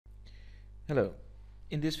Hello.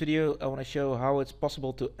 In this video I want to show how it's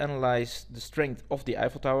possible to analyze the strength of the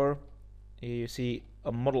Eiffel Tower. Here you see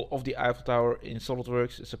a model of the Eiffel Tower in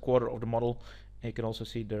SolidWorks. It's a quarter of the model. And you can also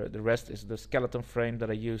see the rest is the skeleton frame that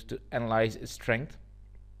I used to analyze its strength.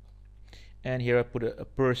 And here I put a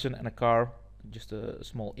person and a car, just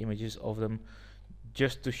small images of them,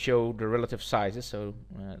 just to show the relative sizes. So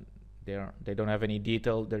they don't have any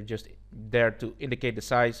detail, they're just there to indicate the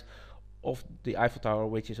size of the Eiffel Tower,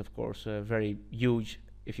 which is of course very huge.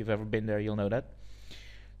 If you've ever been there, you'll know that.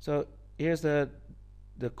 So here's the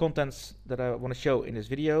contents that I want to show in this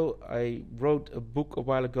video. I wrote a book a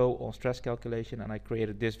while ago on stress calculation, and I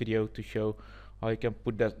created this video to show how you can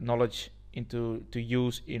put that knowledge into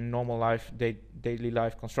use in normal life, daily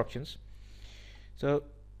life constructions. So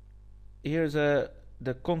here's the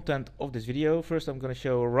content of this video. First I'm going to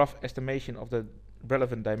show a rough estimation of the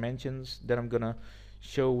relevant dimensions. Then I'm going to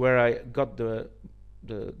show where I got the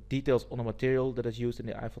details on the material that is used in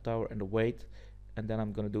the Eiffel Tower and the weight, and then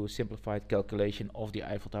I'm going to do a simplified calculation of the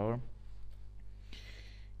Eiffel Tower.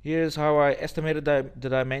 Here's how I estimated the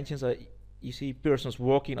dimensions. You see persons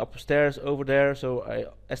walking upstairs over there, so I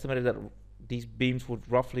estimated that these beams would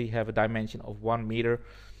roughly have a dimension of 1 meter.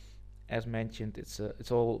 As mentioned, it's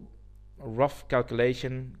all a rough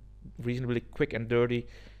calculation, reasonably quick and dirty.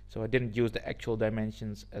 So I didn't use the actual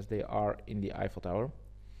dimensions as they are in the Eiffel Tower.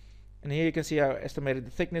 And here you can see I estimated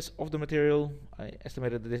the thickness of the material. I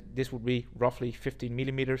estimated that this would be roughly 15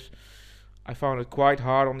 millimeters. I found it quite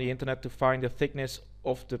hard on the internet to find the thickness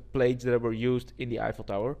of the plates that were used in the Eiffel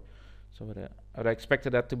Tower. So I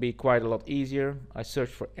expected that to be quite a lot easier. I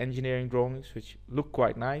searched for engineering drawings, which look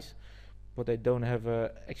quite nice, but they don't have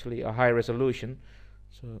actually a high resolution.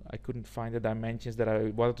 So I couldn't find the dimensions that I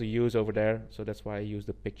wanted to use over there, so that's why I used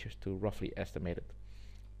the pictures to roughly estimate it.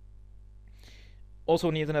 Also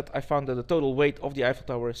on the internet I found that the total weight of the Eiffel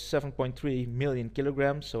Tower is 7.3 million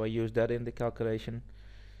kilograms, so I used that in the calculation.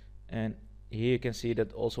 And here you can see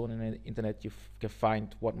that also on the internet you can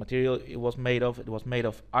find what material it was made of. It was made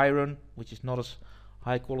of iron, which is not as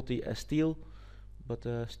high quality as steel, but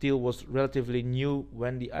steel was relatively new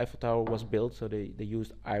when the Eiffel Tower was built, so they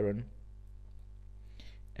used iron.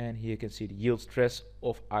 And here you can see the yield stress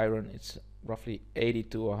of iron. It's roughly 80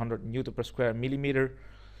 to 100 Newton per square millimeter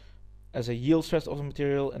as a yield stress of the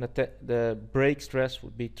material, and the break stress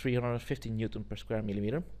would be 350 Newton per square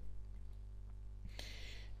millimeter.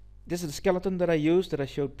 This is the skeleton that I used, that I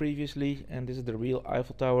showed previously, and this is the real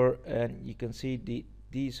Eiffel Tower. And you can see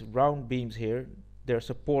these round beams here, they're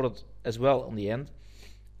supported as well on the end.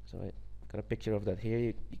 So I got a picture of that here.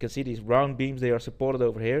 You can see these round beams, they are supported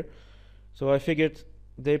over here. So I figured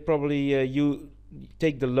they probably you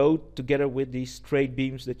take the load together with these straight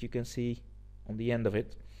beams that you can see on the end of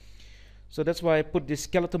it. So that's why I put this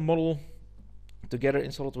skeleton model together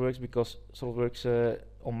in SolidWorks, because SolidWorks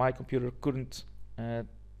on my computer couldn't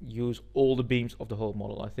use all the beams of the whole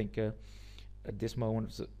model. I think at this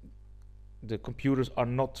moment the computers are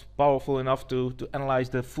not powerful enough to analyze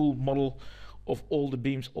the full model of all the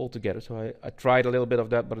beams all together. So I tried a little bit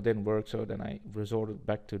of that, but it didn't work, so then I resorted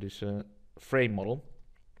back to this frame model.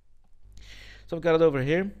 So I've got it over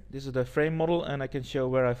here. This is the frame model, and I can show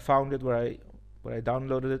where I found it, where I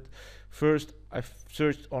downloaded it. First I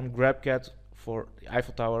searched on GrabCAD for the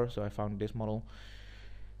Eiffel Tower, so I found this model,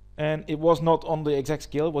 and it was not on the exact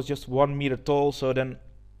scale, it was just 1 meter tall. So then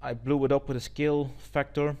I blew it up with a scale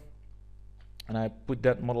factor, and I put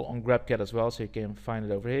that model on GrabCAD as well, so you can find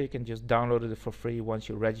it over here. You can just download it for free once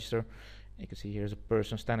you register. You can see here's a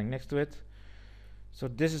person standing next to it. So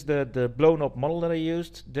this is the blown up model that I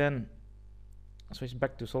used. Then I switch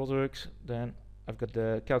back to SolidWorks. Then I've got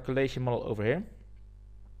the calculation model over here.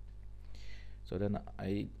 So then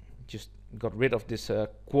I just got rid of this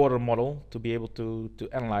quarter model to be able to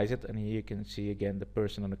analyze it. And here you can see again the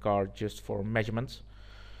person and the car just for measurements.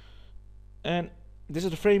 And this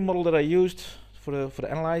is the frame model that I used for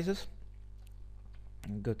the analysis.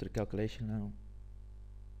 I'll go to the calculation now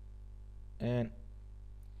and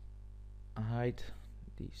hide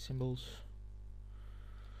these symbols.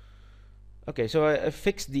 Okay, so I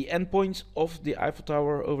fixed the endpoints of the Eiffel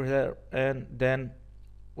Tower over there, and then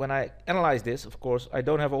when I analyze this, of course, I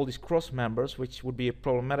don't have all these cross members, which would be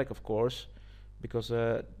problematic, of course, because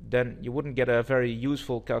then you wouldn't get a very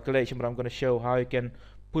useful calculation, but I'm going to show how you can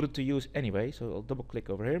put it to use anyway. So I'll double click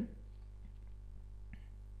over here.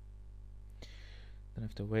 Then I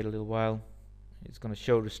have to wait a little while. It's going to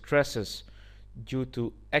show the stresses due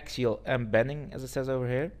to axial and bending, as it says over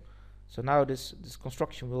here. So now this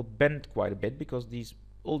construction will bend quite a bit, because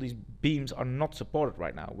all these beams are not supported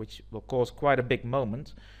right now, which will cause quite a big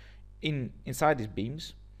moment inside these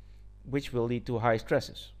beams, which will lead to high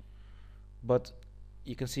stresses. but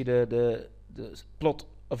you can see the plot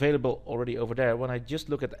available already over there. When I just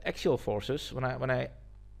look at the axial forces, when I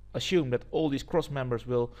assume that all these cross members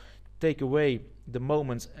will take away the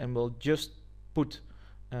moments and will just put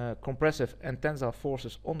compressive and tensile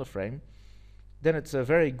forces on the frame, then it's a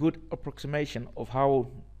very good approximation of how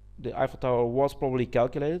the Eiffel Tower was probably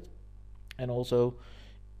calculated, and also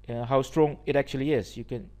how strong it actually is. You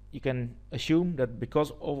can assume that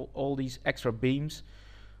because of all these extra beams,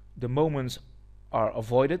 the moments are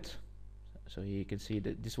avoided. So you can see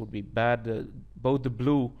that this would be bad. Both the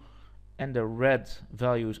blue and the red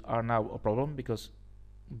values are now a problem, because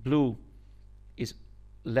blue is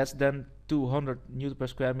less than 200 Newton per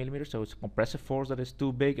square millimeter, so it's a compressive force that is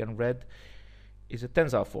too big, and red is a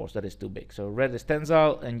tensile force that is too big. So red is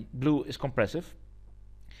tensile and blue is compressive.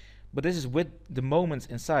 But this is with the moments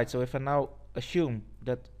inside. So if I now assume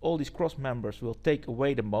that all these cross members will take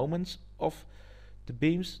away the moments of the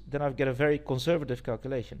beams, then I get a very conservative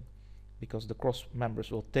calculation, because the cross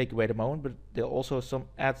members will take away the moment, but they'll also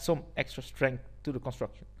add some extra strength to the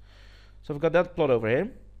construction. So we've got that plot over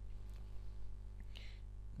here.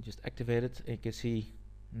 Just activate it, and you can see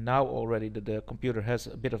now already that the computer has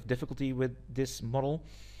a bit of difficulty with this model.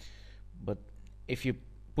 But if you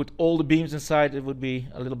put all the beams inside, it would be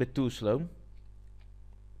a little bit too slow.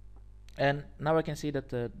 And now I can see that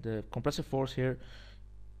the compressive force here,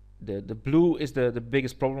 the blue is the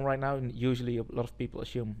biggest problem right now, and usually a lot of people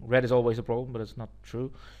assume red is always a problem, but it's not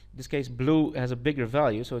true. In this case, blue has a bigger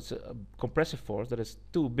value, so it's a compressive force that is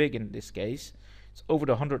too big in this case. It's over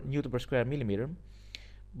the 100 Newton per square millimeter.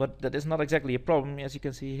 But that is not exactly a problem, as you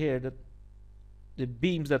can see here, that the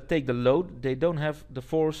beams that take the load, they don't have the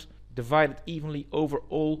force divided evenly over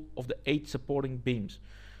all of the 8 supporting beams.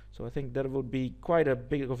 So I think that would be quite a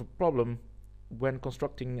big of a problem when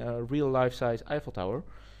constructing a real life-size Eiffel Tower.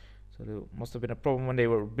 So there must have been a problem when they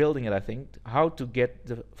were building it, I think, how to get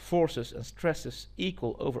the forces and stresses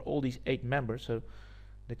equal over all these 8 members, so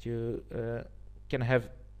that you can have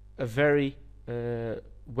a very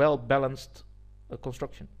well-balanced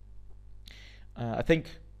construction. I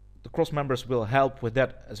think the cross members will help with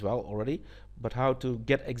that as well already, but how to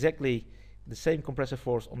get exactly the same compressive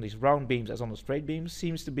force on these round beams as on the straight beams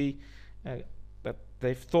seems to be that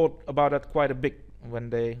they've thought about that quite a bit when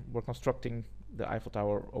they were constructing the Eiffel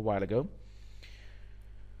Tower a while ago.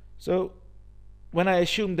 So when I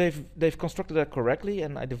assume they've constructed that correctly,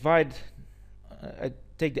 and I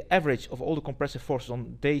take the average of all the compressive forces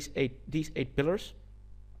on these eight pillars,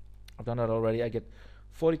 I've done that already, I get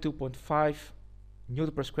 42.5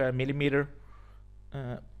 Newton per square millimeter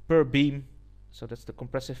per beam. So that's the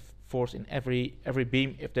compressive force in every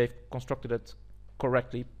beam if they've constructed it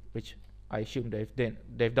correctly, which I assume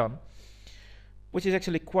they've done, which is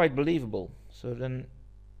actually quite believable. So then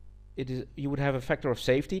you would have a factor of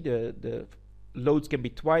safety. The loads can be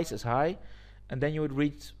twice as high, and then you would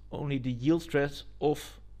reach only the yield stress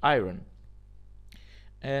of iron,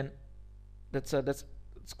 and that's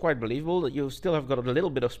quite believable. That you still have got a little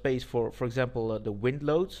bit of space for example, the wind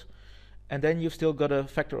loads, and then you've still got a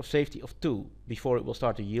factor of safety of 2 before it will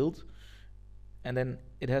start to yield, and then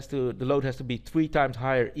the load has to be 3 times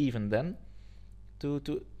higher even then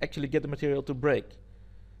to actually get the material to break.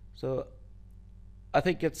 So I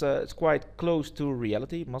think it's quite close to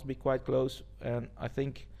reality. It must be quite close, and I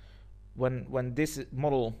think when this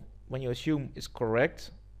model, when you assume is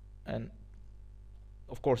correct, and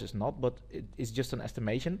of course it's not, but it is just an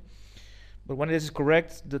estimation, but when this is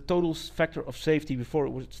correct, the total factor of safety before it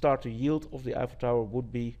would start to yield of the Eiffel Tower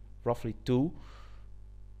would be roughly 2,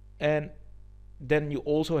 and then you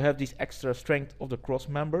also have this extra strength of the cross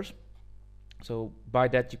members. So by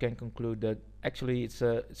that you can conclude that actually it's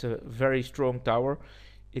a very strong tower.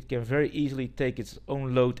 It can very easily take its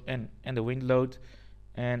own load and the wind load,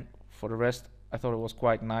 and for the rest I thought it was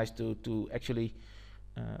quite nice to actually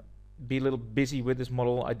be a little busy with this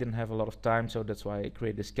model. I didn't have a lot of time, so that's why I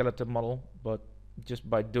created the skeleton model, but just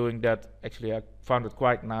by doing that actually I found it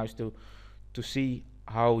quite nice to see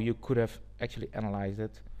how you could have actually analyzed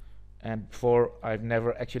it. And before, I've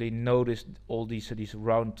never actually noticed all these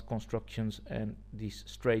round constructions and these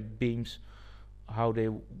straight beams, how they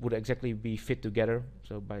would exactly be fit together.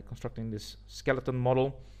 So by constructing this skeleton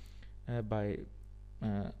model, by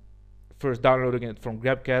first downloading it from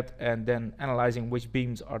GrabCAD and then analyzing which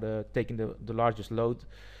beams are taking the largest load,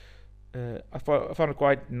 I found it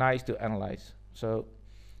quite nice to analyze. So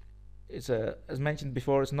it's as mentioned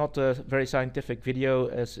before, it's not a very scientific video,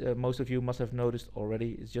 as most of you must have noticed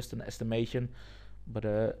already. It's just an estimation, but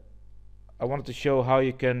I wanted to show how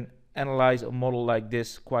you can analyze a model like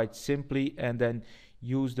this quite simply, and then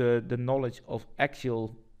use the knowledge of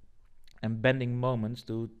axial and bending moments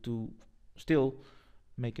to still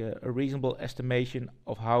make a reasonable estimation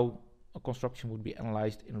of how a construction would be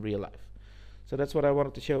analyzed in real life. So that's what I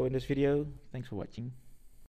wanted to show in this video. Thanks for watching.